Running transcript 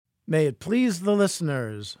May it please the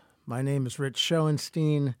listeners, my name is Rich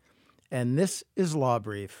Schoenstein, and this is Law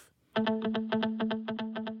Brief.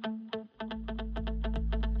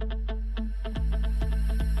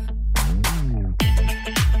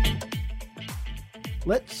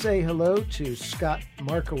 Let's say hello to Scott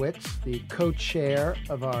Markowitz, the co-chair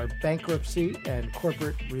of our bankruptcy and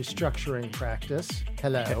corporate restructuring practice.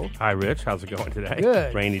 Hello. Hi, Rich. How's it going today?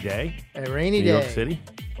 Good. Rainy day. A rainy New day. York City.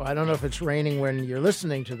 Well, I don't know if it's raining when you're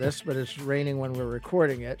listening to this, but it's raining when we're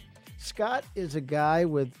recording it. Scott is a guy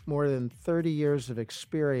with more than 30 years of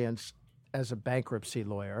experience as a bankruptcy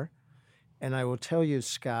lawyer. And I will tell you,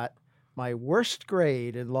 Scott, my worst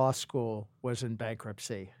grade in law school was in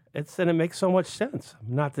bankruptcy. And it makes so much sense.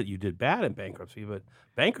 Not that you did bad in bankruptcy, but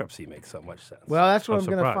bankruptcy makes so much sense. Well, that's what I'm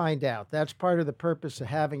going to surprised. find out. That's part of the purpose of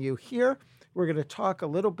having you here. We're going to talk a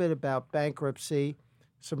little bit about bankruptcy,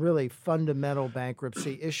 some really fundamental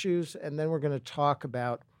bankruptcy issues, and then we're going to talk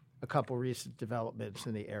about a couple recent developments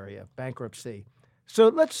in the area of bankruptcy. So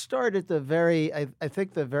let's start at the I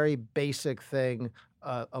think the very basic thing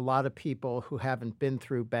a lot of people who haven't been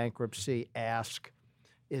through bankruptcy ask,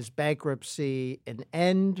 is bankruptcy an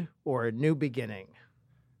end or a new beginning?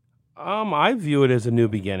 I view it as a new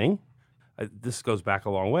beginning. This goes back a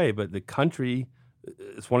long way, but the country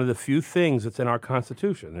is one of the few things that's in our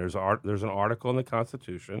Constitution. There's an article in the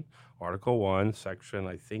Constitution, Article 1, Section,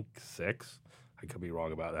 I think, 6. I could be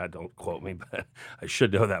wrong about that. Don't quote me, but I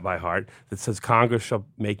should know that by heart. That says Congress shall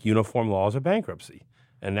make uniform laws of bankruptcy.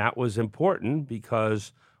 And that was important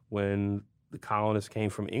because when the colonists came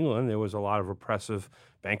from England, there was a lot of repressive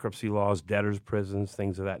bankruptcy laws, debtors' prisons,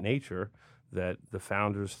 things of that nature, that the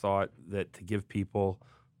founders thought that to give people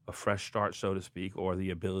a fresh start, so to speak, or the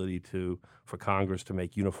ability for Congress to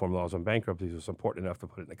make uniform laws on bankruptcy was important enough to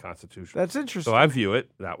put it in the Constitution. That's interesting. So I view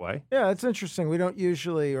it that way. Yeah, that's interesting. I don't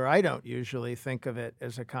usually think of it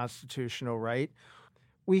as a constitutional right.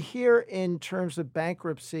 We hear in terms of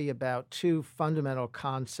bankruptcy about two fundamental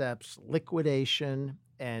concepts, liquidation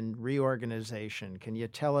and reorganization. Can you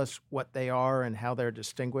tell us what they are and how they're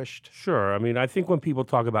distinguished? Sure. I mean, I think when people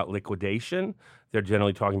talk about liquidation, they're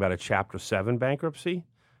generally talking about a Chapter 7 bankruptcy,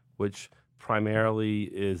 which primarily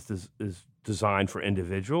is designed for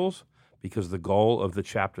individuals, because the goal of the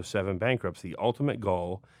Chapter 7 bankruptcy, the ultimate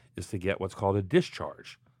goal, is to get what's called a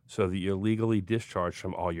discharge, so that you're legally discharged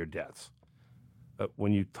from all your debts.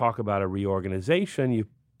 When you talk about a reorganization, you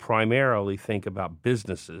primarily think about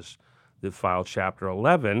businesses that file Chapter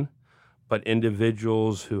 11, but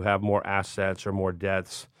individuals who have more assets or more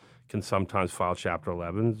debts can sometimes file Chapter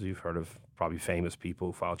 11s. You've heard of probably famous people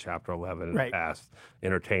who file Chapter 11 in the past,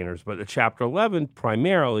 entertainers. But the Chapter 11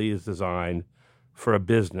 primarily is designed for a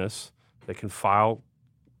business that can file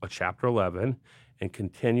a Chapter 11 and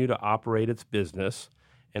continue to operate its business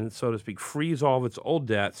and, so to speak, freeze all of its old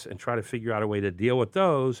debts and try to figure out a way to deal with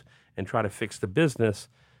those and try to fix the business,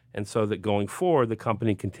 and so that going forward, the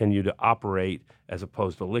company continue to operate as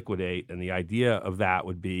opposed to liquidate. And the idea of that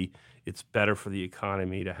would be it's better for the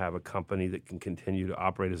economy to have a company that can continue to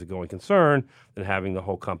operate as a going concern than having the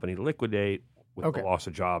whole company liquidate with the loss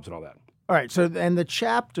of jobs and all that. All right. So, and the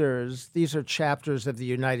chapters, these are chapters of the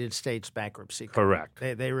United States Bankruptcy Code. Correct.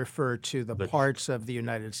 They refer to the parts of the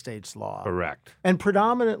United States law. Correct. And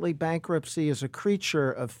predominantly, bankruptcy is a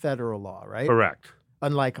creature of federal law, right? Correct.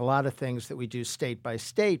 Unlike a lot of things that we do state by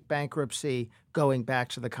state, bankruptcy, going back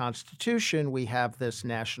to the Constitution, we have this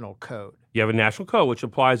national code. You have a national code, which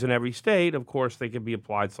applies in every state. Of course, they can be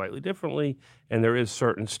applied slightly differently, and there is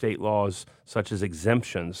certain state laws, such as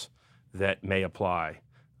exemptions, that may apply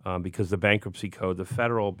because the bankruptcy code, the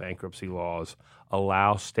federal bankruptcy laws,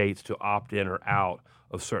 allow states to opt in or out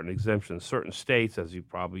of certain exemptions. Certain states, as you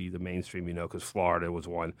probably, the mainstream, because Florida was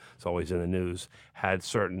one, it's always in the news, had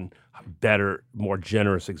certain better, more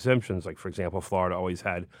generous exemptions. Like, for example, Florida always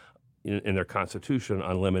had in their constitution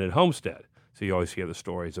unlimited homestead. So you always hear the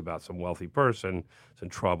stories about some wealthy person is in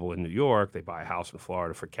trouble in New York. They buy a house in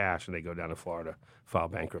Florida for cash, and they go down to Florida, file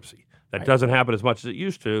bankruptcy. That doesn't happen as much as it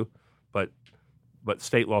used to, but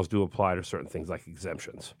state laws do apply to certain things like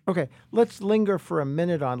exemptions. Okay, let's linger for a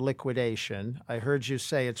minute on liquidation. I heard you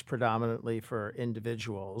say it's predominantly for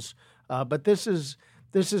individuals, but this is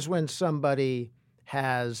when somebody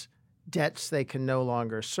has debts they can no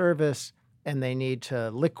longer service, and they need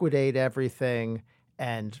to liquidate everything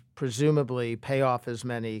and presumably pay off as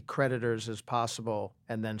many creditors as possible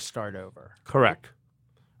and then start over. Correct.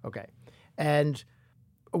 Okay. And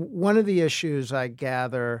one of the issues I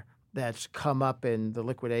gather that's come up in the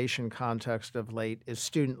liquidation context of late is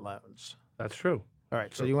student loans. That's true. All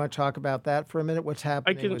right. So you want to talk about that for a minute? What's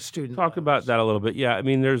happening with student loans? I can talk about that a little bit. Yeah. I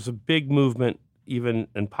mean, there's a big movement even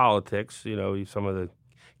in politics. Some of the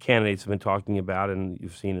candidates have been talking about, and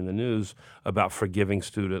you've seen in the news, about forgiving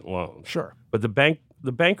student loans. Sure. But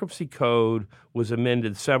the bankruptcy code was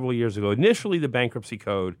amended several years ago. Initially, the bankruptcy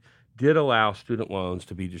code did allow student loans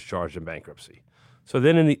to be discharged in bankruptcy. So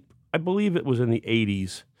then I believe it was in the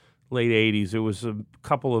 80s, late 80s, there was a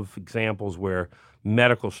couple of examples where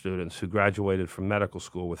medical students who graduated from medical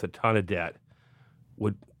school with a ton of debt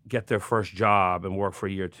would get their first job and work for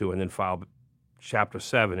a year or two and then file Chapter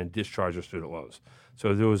 7 and discharge their student loans.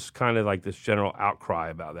 So there was kind of like this general outcry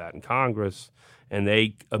about that in Congress, and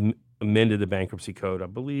they amended the bankruptcy code, I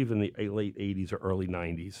believe, in the late 80s or early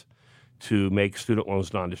 90s to make student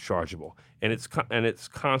loans non-dischargeable. And it's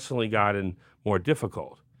constantly gotten more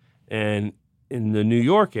difficult. And in the New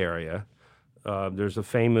York area, there's a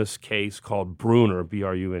famous case called Bruner,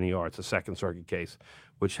 B-R-U-N-E-R. It's a Second Circuit case,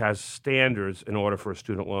 which has standards in order for a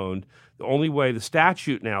student loan. The only way the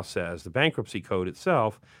statute now says, the bankruptcy code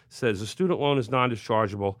itself, says a student loan is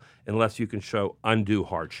non-dischargeable unless you can show undue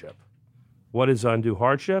hardship. What is undue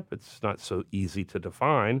hardship? It's not so easy to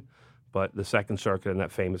define, but the Second Circuit in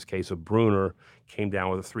that famous case of Bruner came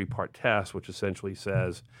down with a three-part test, which essentially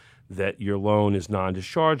says that your loan is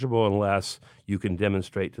non-dischargeable unless you can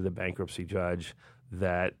demonstrate to the bankruptcy judge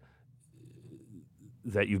that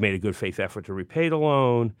you've made a good faith effort to repay the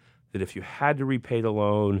loan, that if you had to repay the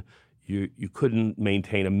loan, you couldn't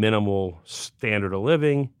maintain a minimal standard of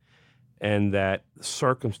living, and that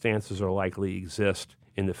circumstances are likely exist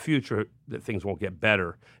in the future that things won't get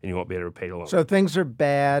better and you won't be able to repay the loan. So things are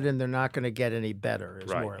bad and they're not going to get any better.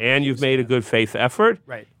 Right. And you've made a good faith effort.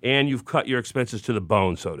 Right. And you've cut your expenses to the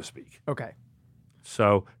bone, so to speak. Okay.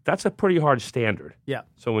 So that's a pretty hard standard. Yeah.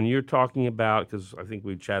 So when you're talking about, because I think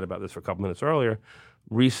we chatted about this for a couple minutes earlier,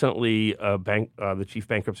 recently the chief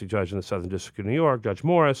bankruptcy judge in the Southern District of New York, Judge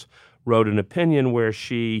Morris, wrote an opinion where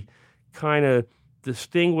she kind of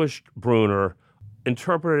distinguished Bruner,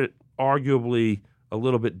 interpreted it arguably a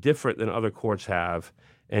little bit different than other courts have,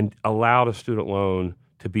 and allowed a student loan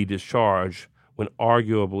to be discharged when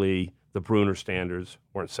arguably the Bruner standards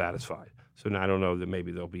weren't satisfied. So now I don't know that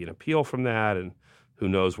maybe there'll be an appeal from that, and who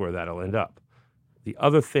knows where that'll end up. The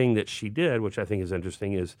other thing that she did, which I think is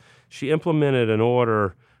interesting, is she implemented an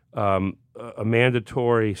order, a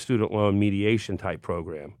mandatory student loan mediation type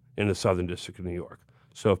program in the Southern District of New York.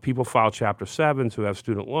 So if people file Chapter 7s who have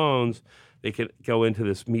student loans, they can go into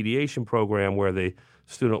this mediation program where the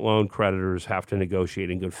student loan creditors have to negotiate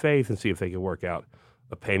in good faith and see if they can work out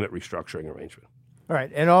a payment restructuring arrangement. All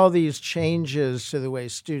right. And all these changes to the way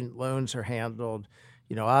student loans are handled,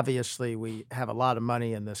 obviously we have a lot of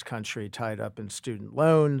money in this country tied up in student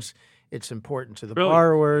loans. It's important to the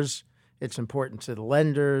borrowers. It's important to the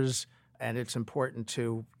lenders. And it's important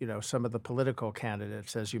to, some of the political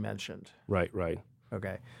candidates, as you mentioned. Right.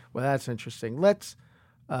 Okay. Well, that's interesting. Let's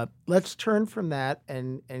turn from that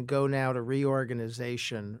and go now to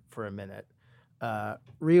reorganization for a minute.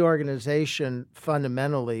 Reorganization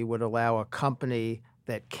fundamentally would allow a company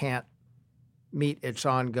that can't meet its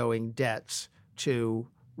ongoing debts to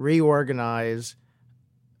reorganize,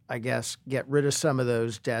 I guess, get rid of some of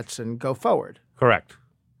those debts and go forward. Correct.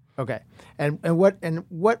 Okay. And what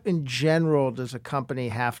in general does a company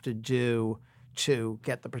have to do to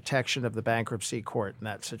get the protection of the bankruptcy court in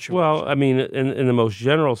that situation? Well, I mean, in the most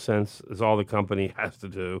general sense, is all the company has to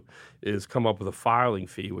do is come up with a filing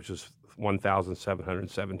fee, which is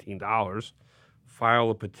 $1,717, file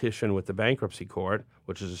a petition with the bankruptcy court,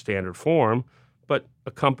 which is a standard form, but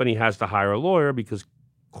a company has to hire a lawyer because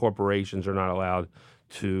corporations are not allowed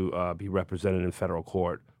to be represented in federal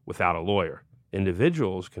court without a lawyer.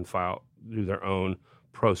 Individuals can do their own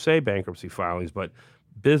pro se bankruptcy filings, but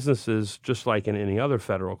businesses, just like in any other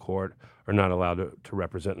federal court, are not allowed to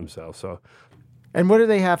represent themselves. So, and what do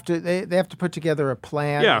they have to? They have to put together a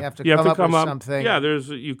plan. Yeah, they have to come up with something. Yeah,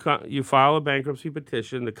 you file a bankruptcy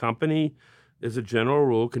petition. The company, as a general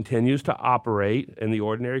rule, continues to operate in the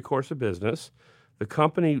ordinary course of business. The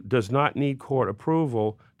company does not need court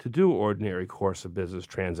approval to do ordinary course of business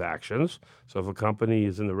transactions. So if a company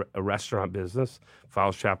is in a restaurant business,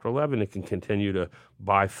 files Chapter 11, it can continue to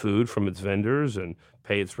buy food from its vendors and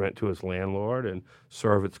pay its rent to its landlord and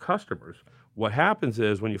serve its customers. What happens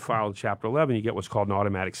is when you file Chapter 11, you get what's called an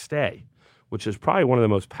automatic stay, which is probably one of the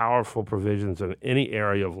most powerful provisions in any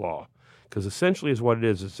area of law, because essentially is what it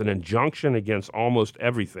is. It's an injunction against almost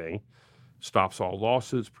everything. Stops all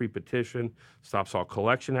lawsuits pre-petition, stops all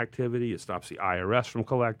collection activity. It stops the IRS from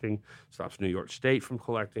collecting, stops New York State from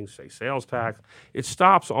collecting, say, sales tax. It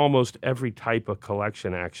stops almost every type of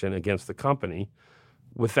collection action against the company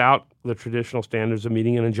without the traditional standards of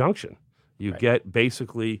meeting an injunction. You get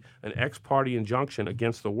basically an ex parte injunction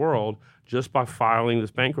against the world just by filing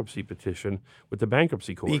this bankruptcy petition with the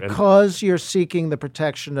bankruptcy court. Because you're seeking the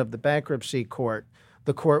protection of the bankruptcy court,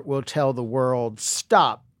 the court will tell the world,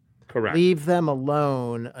 stop. Correct. Leave them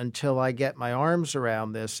alone until I get my arms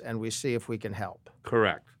around this and we see if we can help.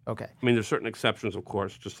 Correct. Okay. I mean, there's certain exceptions, of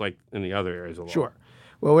course, just like in the other areas of law. Sure.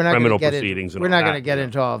 Well, we're not going to get proceedings we're not going to get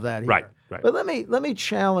into all of that here. Right. But let me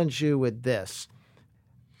challenge you with this.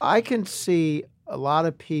 I can see a lot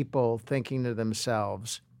of people thinking to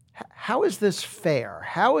themselves, how is this fair?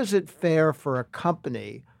 How is it fair for a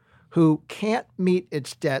company who can't meet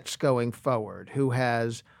its debts going forward, who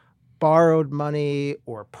has borrowed money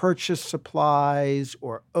or purchased supplies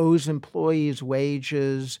or owes employees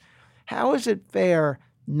wages? How is it fair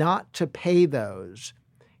not to pay those,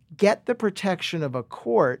 get the protection of a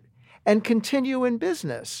court, and continue in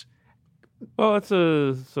business? Well, it's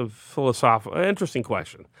a philosophical, interesting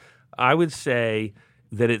question. I would say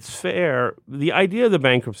that it's fair. The idea of the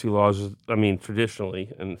bankruptcy laws is,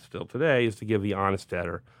 traditionally and still today, is to give the honest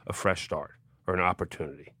debtor a fresh start or an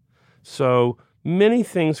opportunity. So many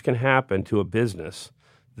things can happen to a business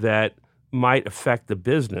that might affect the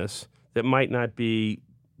business that might not be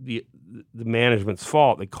the management's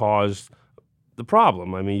fault that caused the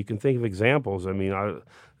problem. You can think of examples.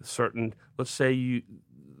 Let's say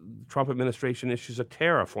Trump administration issues a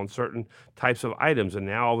tariff on certain types of items, and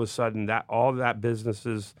now all of a sudden all of that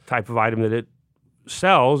business's type of item that it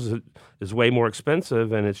sells is way more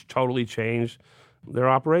expensive, and it's totally changed their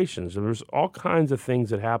operations. And there's all kinds of things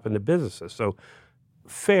that happen to businesses. So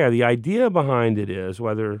fair, the idea behind it is,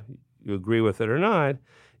 whether you agree with it or not,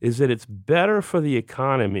 is that it's better for the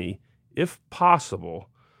economy, if possible,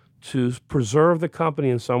 to preserve the company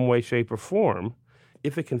in some way, shape, or form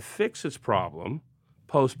if it can fix its problem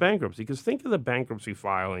post-bankruptcy. Because think of the bankruptcy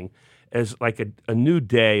filing as like a new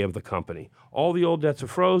day of the company. All the old debts are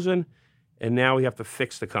frozen, and now we have to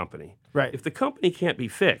fix the company. Right. If the company can't be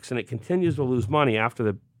fixed and it continues to lose money after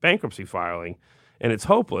the bankruptcy filing and it's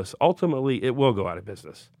hopeless, ultimately it will go out of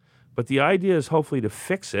business. But the idea is hopefully to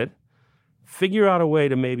fix it, figure out a way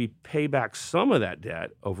to maybe pay back some of that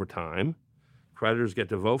debt over time. Creditors get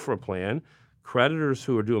to vote for a plan. Creditors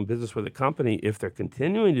who are doing business with a company, if they're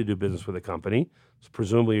continuing to do business with a company,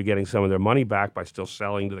 presumably you're getting some of their money back by still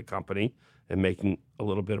selling to the company and making a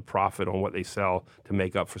little bit of profit on what they sell to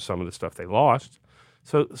make up for some of the stuff they lost.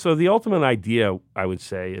 So the ultimate idea, I would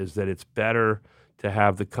say, is that it's better to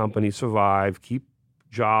have the company survive, keep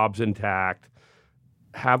jobs intact,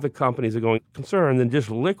 have the company as a going concern, than just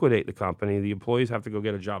liquidate the company. The employees have to go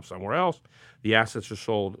get a job somewhere else. The assets are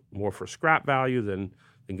sold more for scrap value than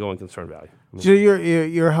going concern value. So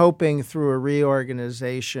you're hoping through a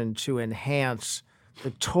reorganization to enhance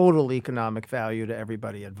the total economic value to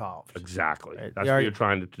everybody involved. Exactly. Right. That's what you're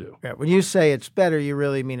trying to do. Right. When you say it's better, you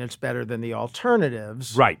really mean it's better than the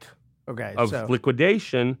alternatives. Right. Okay. Of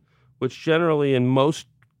liquidation, which generally in most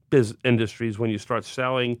industries, when you start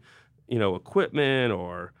selling, equipment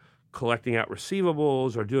or collecting out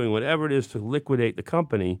receivables or doing whatever it is to liquidate the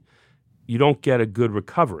company, you don't get a good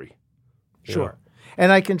recovery. Sure.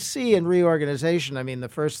 And I can see in reorganization, the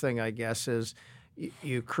first thing, I guess, is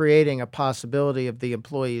you creating a possibility of the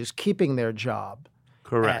employees keeping their job.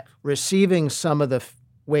 Correct. Receiving some of the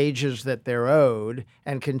wages that they're owed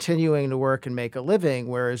and continuing to work and make a living,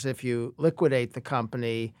 whereas if you liquidate the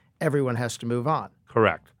company, everyone has to move on.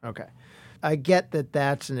 Correct. Okay. I get that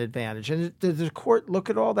that's an advantage. And does the court look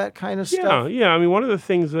at all that kind of stuff? Yeah. One of the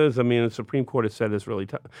things is, the Supreme Court has said this really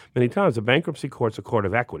many times, the bankruptcy court's a court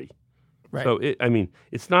of equity. Right. So,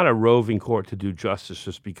 it's not a roving court to do justice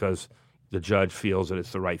just because the judge feels that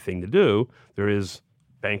it's the right thing to do. There is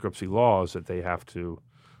bankruptcy laws that they have to,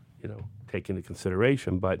 take into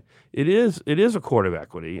consideration. But it is a court of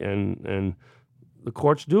equity, and the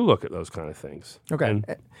courts do look at those kind of things. Okay.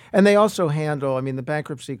 And they also handle, the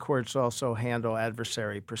bankruptcy courts also handle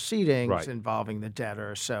adversary proceedings involving the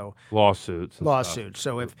debtor. So lawsuits.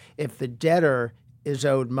 So if the debtor is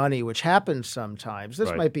owed money, which happens sometimes,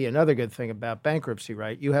 this might be another good thing about bankruptcy,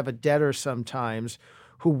 right? You have a debtor sometimes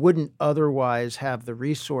who wouldn't otherwise have the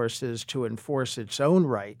resources to enforce its own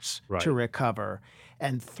rights to recover.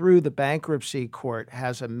 And through the bankruptcy court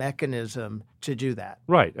has a mechanism to do that.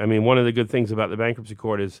 Right. One of the good things about the bankruptcy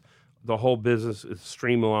court is the whole business is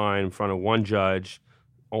streamlined in front of one judge.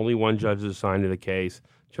 Only one judge is assigned to the case.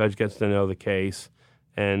 Judge gets to know the case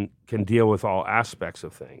and can deal with all aspects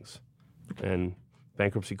of things. And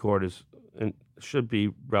bankruptcy court should be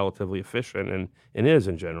relatively efficient and is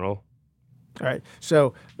in general. All right.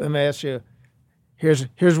 So let me ask you,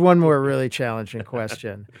 here's one more really challenging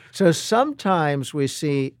question. So sometimes we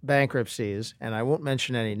see bankruptcies, and I won't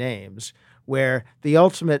mention any names, where the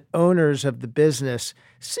ultimate owners of the business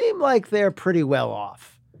seem like they're pretty well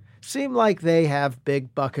off, seem like they have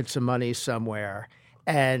big buckets of money somewhere,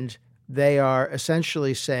 and they are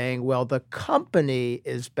essentially saying, well, the company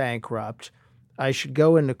is bankrupt. I should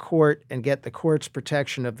go into court and get the court's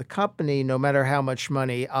protection of the company, no matter how much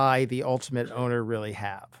money I, the ultimate owner, really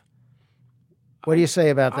have. What do you say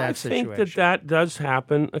about that situation? I think that does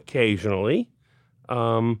happen occasionally,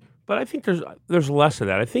 but I think there's less of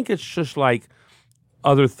that. I think it's just like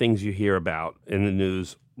other things you hear about in the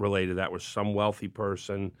news related to that, where some wealthy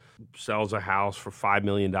person sells a house for $5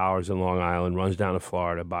 million in Long Island, runs down to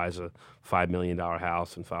Florida, buys a $5 million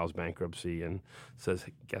house and files bankruptcy and says,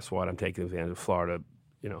 guess what, I'm taking advantage of Florida,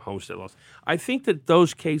 homestead laws. I think that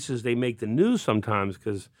those cases, they make the news sometimes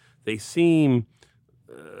because they seem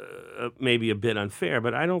maybe a bit unfair,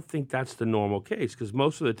 but I don't think that's the normal case, because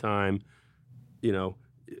most of the time,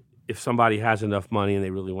 if somebody has enough money and they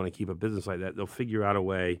really want to keep a business like that, they'll figure out a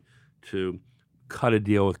way to cut a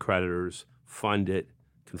deal with creditors, fund it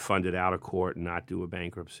out of court and not do a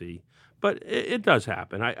bankruptcy. But it does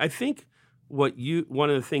happen. I think one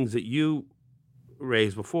of the things that you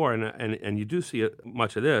raised before, and you do see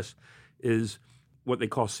much of this, is what they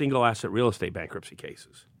call single asset real estate bankruptcy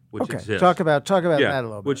cases, which exist. Talk about that a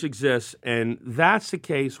little bit. Which exists, and that's the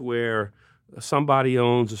case where somebody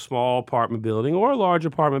owns a small apartment building or a large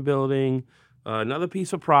apartment building, another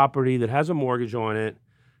piece of property that has a mortgage on it,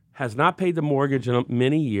 has not paid the mortgage in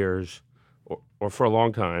many years or for a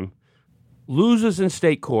long time, loses in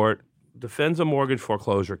state court, defends a mortgage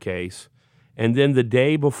foreclosure case, and then the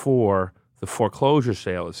day before the foreclosure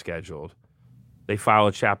sale is scheduled, they file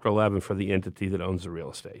a Chapter 11 for the entity that owns the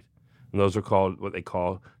real estate. And those are called what they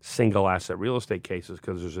call single asset real estate cases,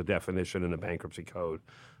 because there's a definition in the bankruptcy code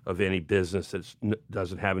of any business that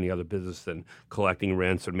doesn't have any other business than collecting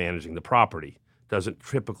rents or managing the property. Doesn't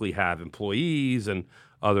typically have employees and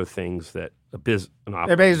other things that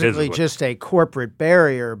they're basically just a corporate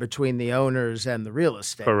barrier between the owners and the real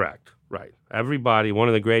estate. Correct, right. Everybody, one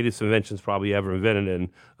of the greatest inventions probably ever invented in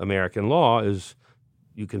American law is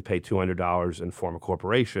you can pay $200 and form a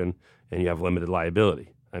corporation and you have limited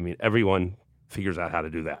liability. I mean, everyone figures out how to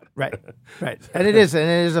do that. Right. And it is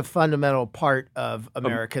a fundamental part of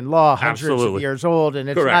American law, hundreds of years old, and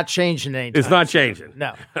it's not changing anytime. It's not changing.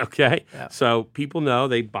 No. Okay? Yeah. So people know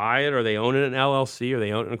they buy it or they own it in an LLC or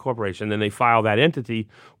they own it in a corporation, then they file that entity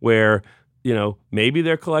where, maybe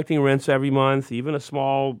they're collecting rents every month, even a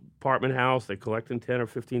small apartment house, they're collecting $10,000 or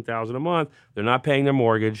 $15,000 a month, they're not paying their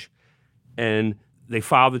mortgage, and they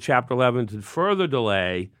file the Chapter 11 to further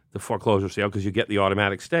delay the foreclosure sale because you get the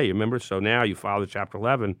automatic stay. You remember? So now you file the Chapter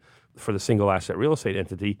 11 for the single asset real estate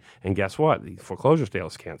entity, and guess what? The foreclosure sale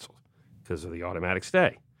is canceled because of the automatic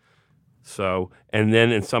stay. So, and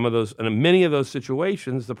then in many of those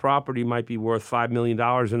situations, the property might be worth $5 million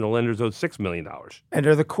and the lenders owed $6 million. And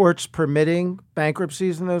are the courts permitting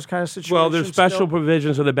bankruptcies in those kind of situations? Well, there's special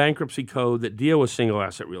provisions of the bankruptcy code that deal with single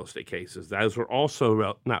asset real estate cases. Those were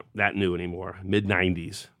also not that new anymore,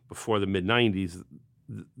 mid-90s. Before the mid-90s,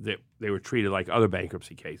 they were treated like other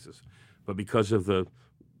bankruptcy cases. But because of the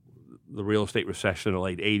real estate recession in the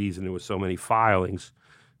late 80s and there was so many filings,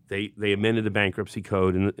 they amended the bankruptcy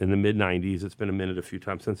code in the mid-90s. It's been amended a few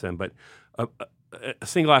times since then. But a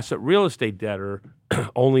single asset real estate debtor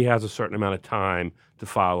only has a certain amount of time to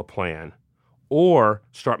file a plan or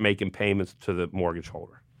start making payments to the mortgage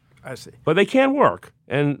holder. I see. But they can work.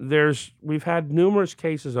 And we've had numerous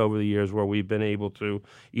cases over the years where we've been able to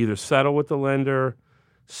either settle with the lender,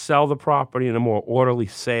 sell the property in a more orderly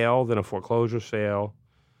sale than a foreclosure sale,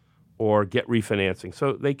 or get refinancing.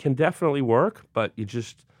 So they can definitely work, but you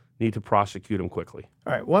just need to prosecute them quickly.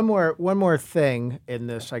 All right, one more thing in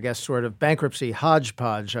this, I guess, sort of bankruptcy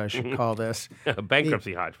hodgepodge, I should call this.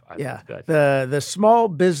 Bankruptcy hodgepodge. Yeah, the Small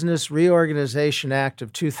Business Reorganization Act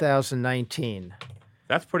of 2019.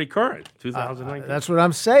 That's pretty current, 2019. That's what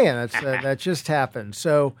I'm saying. That just happened.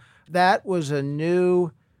 So that was a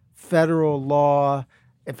new federal law,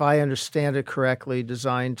 if I understand it correctly,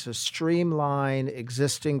 designed to streamline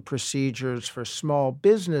existing procedures for small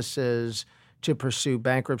businesses to pursue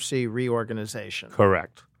bankruptcy reorganization.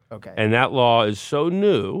 Correct. Okay. And that law is so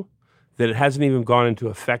new that it hasn't even gone into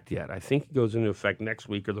effect yet. I think it goes into effect next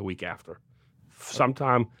week or the week after,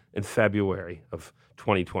 sometime in February of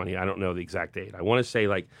 2020. I don't know the exact date. I want to say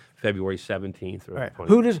like February 17th or right.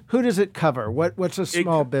 20th. Who does it cover? What's a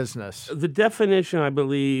small business? The definition, I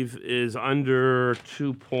believe, is under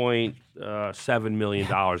 $2.7 million.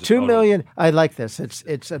 $2 million. I like this.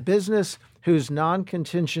 It's a business whose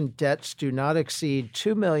non-contingent debts do not exceed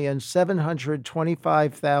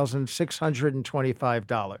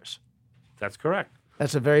 $2,725,625. That's correct.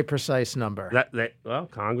 That's a very precise number. Well,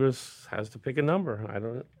 Congress has to pick a number. I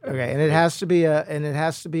don't. Okay, and it has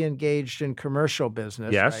to be engaged in commercial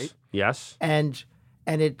business, Yes. right? Yes. And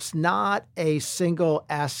it's not a single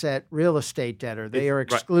asset real estate debtor. They are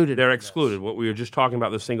Right. excluded. They're from excluded. this. What we were just talking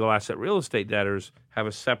about, the single asset real estate debtors have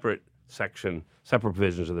a separate section, separate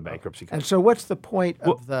provisions of the bankruptcy code. And so, what's the point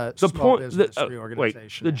of the small business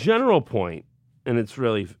reorganization? The general point, and it's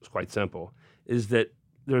really quite simple, is that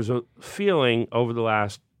there's a feeling over the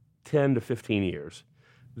last 10 to 15 years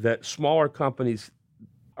that smaller companies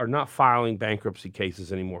are not filing bankruptcy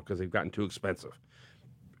cases anymore because they've gotten too expensive.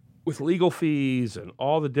 With legal fees and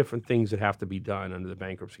all the different things that have to be done under the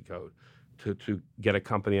bankruptcy code to get a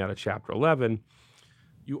company out of Chapter 11,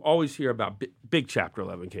 you always hear about big Chapter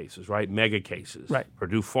 11 cases, right? Mega cases. Right.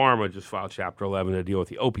 Purdue Pharma just filed Chapter 11 to deal with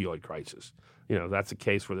the opioid crisis. That's a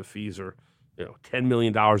case where the fees are, $10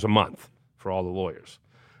 million a month for all the lawyers.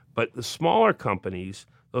 But the smaller companies,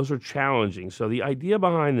 those are challenging. So the idea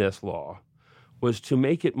behind this law was to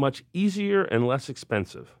make it much easier and less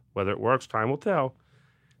expensive. Whether it works, time will tell,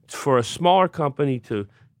 for a smaller company to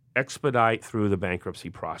expedite through the bankruptcy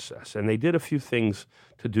process. And they did a few things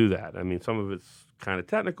to do that. I mean, some of it's kind of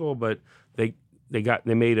technical, but they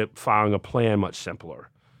made filing a plan much simpler.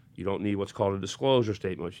 You don't need what's called a disclosure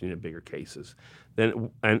statement, which you need in bigger cases.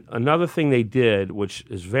 And another thing they did, which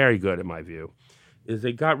is very good in my view, is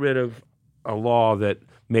they got rid of a law that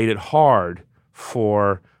made it hard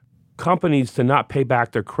for companies to not pay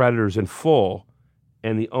back their creditors in full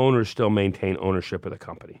and the owners still maintain ownership of the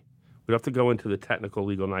company. We don't have to go into the technical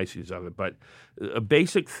legal niceties of it, but a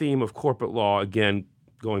basic theme of corporate law, again,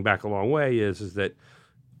 going back a long way, is that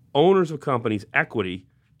owners of companies' equity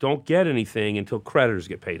don't get anything until creditors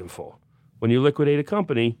get paid in full. When you liquidate a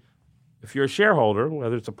company, if you're a shareholder,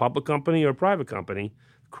 whether it's a public company or a private company,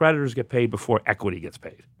 creditors get paid before equity gets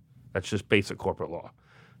paid. That's just basic corporate law.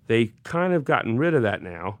 They've kind of gotten rid of that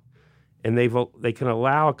now, and they can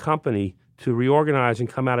allow a company to reorganize and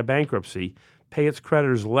come out of bankruptcy, pay its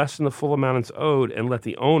creditors less than the full amount it's owed, and let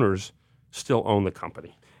the owners still own the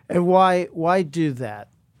company. And why do that?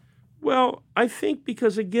 Well, I think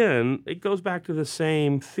because, again, it goes back to the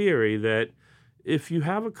same theory that if you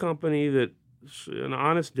have a company that's an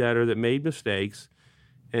honest debtor that made mistakes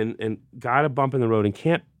and got a bump in the road and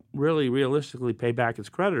can't really realistically pay back its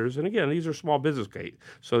creditors, and again, these are small business cases,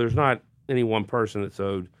 so there's not any one person that's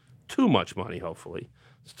owed too much money, hopefully.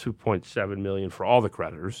 It's $2.7 million for all the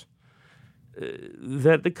creditors.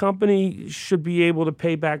 That the company should be able to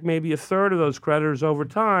pay back maybe a third of those creditors over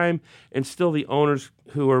time, and still the owners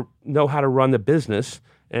who know how to run the business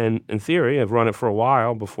and, in theory, have run it for a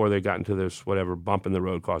while before they got into this whatever bump in the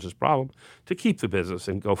road causes problem, to keep the business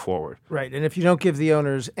and go forward. Right, and if you don't give the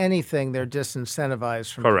owners anything, they're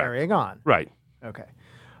disincentivized from Correct. carrying on. Right. Okay.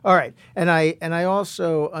 All right. And I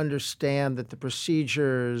also understand that the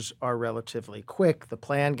procedures are relatively quick. The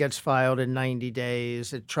plan gets filed in 90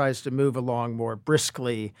 days. It tries to move along more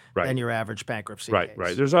briskly than your average bankruptcy case.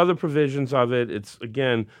 Right. There's other provisions of it. It's,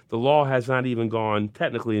 again, the law has not even gone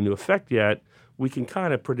technically into effect yet. We can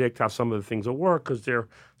kind of predict how some of the things will work because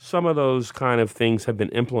some of those kind of things have been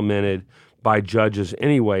implemented by judges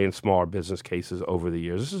anyway in smaller business cases over the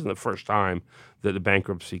years. This isn't the first time that the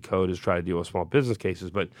bankruptcy code has tried to deal with small business cases,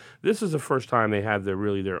 but this is the first time they have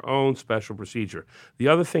their own special procedure. The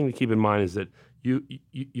other thing to keep in mind is that you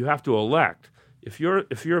have to elect. If you're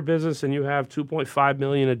a business and you have $2.5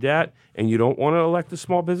 million of debt and you don't want to elect the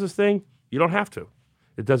small business thing, you don't have to.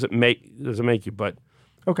 It doesn't make you, but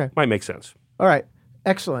might make sense. All right,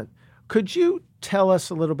 excellent. Could you tell us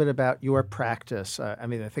a little bit about your practice? I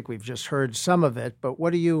mean, I think we've just heard some of it, but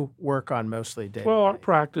what do you work on mostly day to day? Well, our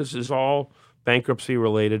practice is all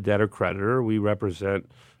bankruptcy-related debtor-creditor. We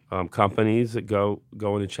represent companies that go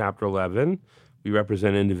into Chapter 11. We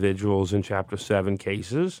represent individuals in Chapter 7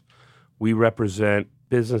 cases. We represent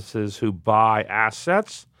businesses who buy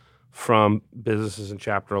assets from businesses in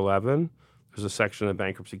Chapter 11. There's a section of the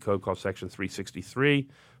Bankruptcy Code called Section 363,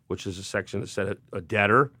 which is a section that said a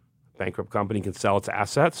debtor, bankrupt company, can sell its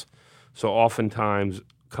assets. So oftentimes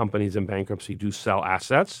companies in bankruptcy do sell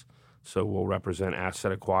assets. So we'll represent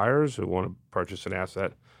asset acquirers who want to purchase an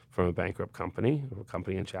asset from a bankrupt company, or a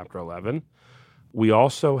company in Chapter 11. We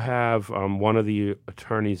also have one of the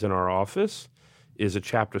attorneys in our office is a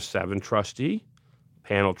Chapter 7 trustee,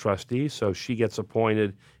 panel trustee. So she gets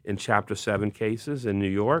appointed in Chapter 7 cases in New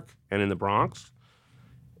York and in the Bronx.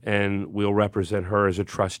 And we'll represent her as a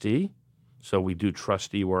trustee. So we do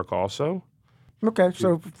trustee work also. Okay,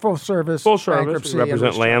 so full service. Full service. Bankruptcy We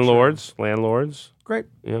represent landlords. Great.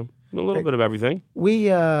 Yeah, a little bit of everything.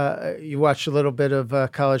 You watched a little bit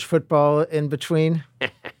of college football in between?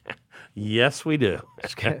 Yes, we do.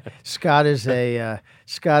 Scott is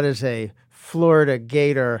a Florida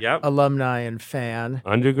Gator Yep. alumni and fan.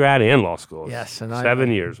 Undergrad and law school. Yes, and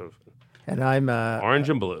 7 years of And I'm orange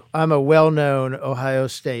and blue. I'm a well-known Ohio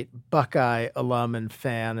State Buckeye alum and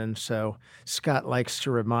fan, and so Scott likes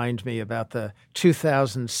to remind me about the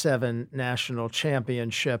 2007 national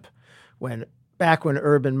championship back when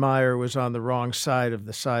Urban Meyer was on the wrong side of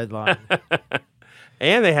the sideline.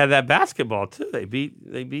 And they had that basketball too. They beat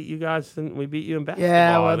you guys, and we beat you in basketball.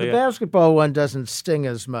 Yeah, well, the basketball one doesn't sting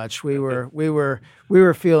as much. We were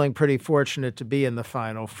feeling pretty fortunate to be in the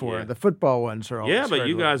Final Four. Yeah. The football ones are always Yeah, but hurt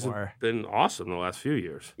you a little guys more. have been awesome the last few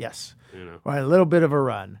years. Yes, You know. well, a little bit of a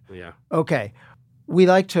run. Yeah. Okay. We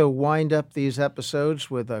like to wind up these episodes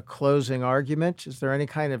with a closing argument. Is there any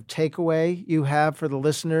kind of takeaway you have for the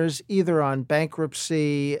listeners, either on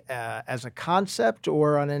bankruptcy as a concept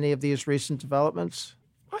or on any of these recent developments?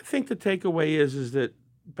 I think the takeaway is that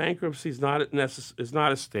bankruptcy is not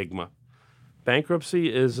a stigma.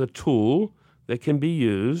 Bankruptcy is a tool that can be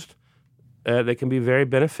used, that can be very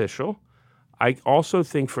beneficial. I also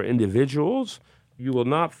think for individuals, you will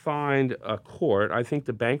not find a court. I think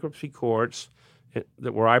the bankruptcy courts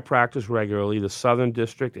where I practice regularly, the Southern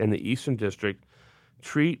District and the Eastern District,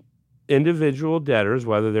 treat individual debtors,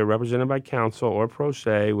 whether they're represented by counsel or pro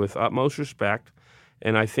se, with utmost respect.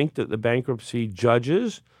 And I think that the bankruptcy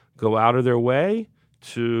judges go out of their way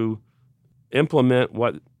to implement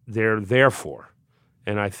what they're there for.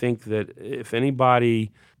 And I think that if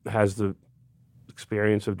anybody has the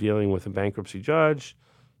experience of dealing with a bankruptcy judge,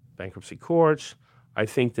 bankruptcy courts, I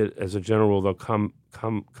think that as a general rule, they'll come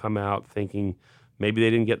out thinking maybe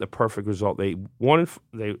they didn't get the perfect result they wanted,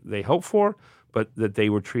 they hoped for, but that they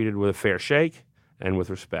were treated with a fair shake and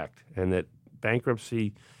with respect, and that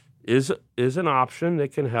bankruptcy is an option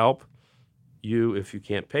that can help you if you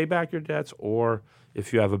can't pay back your debts, or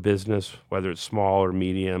if you have a business, whether it's small or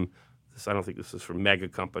medium. I don't think this is for mega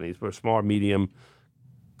companies, but small or medium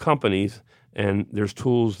companies, and there's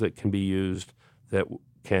tools that can be used that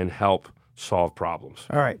can help solve problems.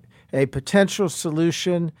 All right. A potential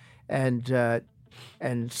solution and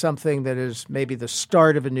something that is maybe the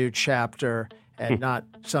start of a new chapter and not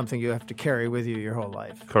something you have to carry with you your whole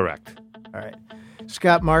life. Correct. All right.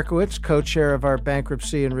 Scott Markowitz, co-chair of our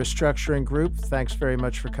bankruptcy and restructuring group. Thanks very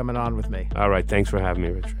much for coming on with me. All right. Thanks for having me,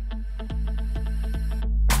 Richard.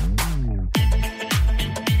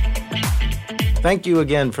 Thank you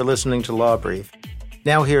again for listening to Law Brief.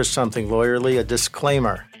 Now here's something lawyerly, a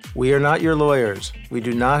disclaimer. We are not your lawyers. We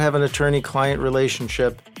do not have an attorney-client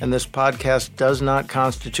relationship, and this podcast does not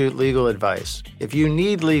constitute legal advice. If you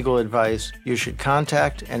need legal advice, you should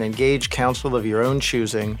contact and engage counsel of your own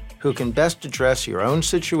choosing who can best address your own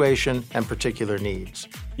situation and particular needs.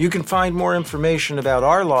 You can find more information about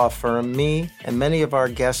our law firm, me, and many of our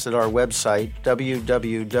guests at our website,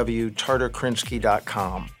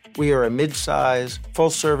 www.tarterkrinsky.com. We are a mid-size,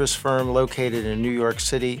 full-service firm located in New York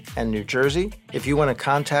City and New Jersey. If you want to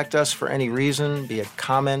contact us for any reason, be it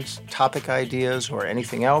comments, topic ideas, or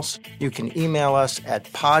anything else, you can email us at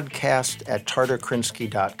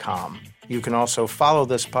podcast@tarterkrinsky.com. You can also follow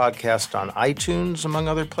this podcast on iTunes, among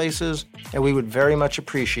other places, and we would very much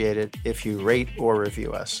appreciate it if you rate or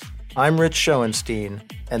review us. I'm Rich Schoenstein,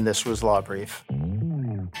 and this was Law Brief.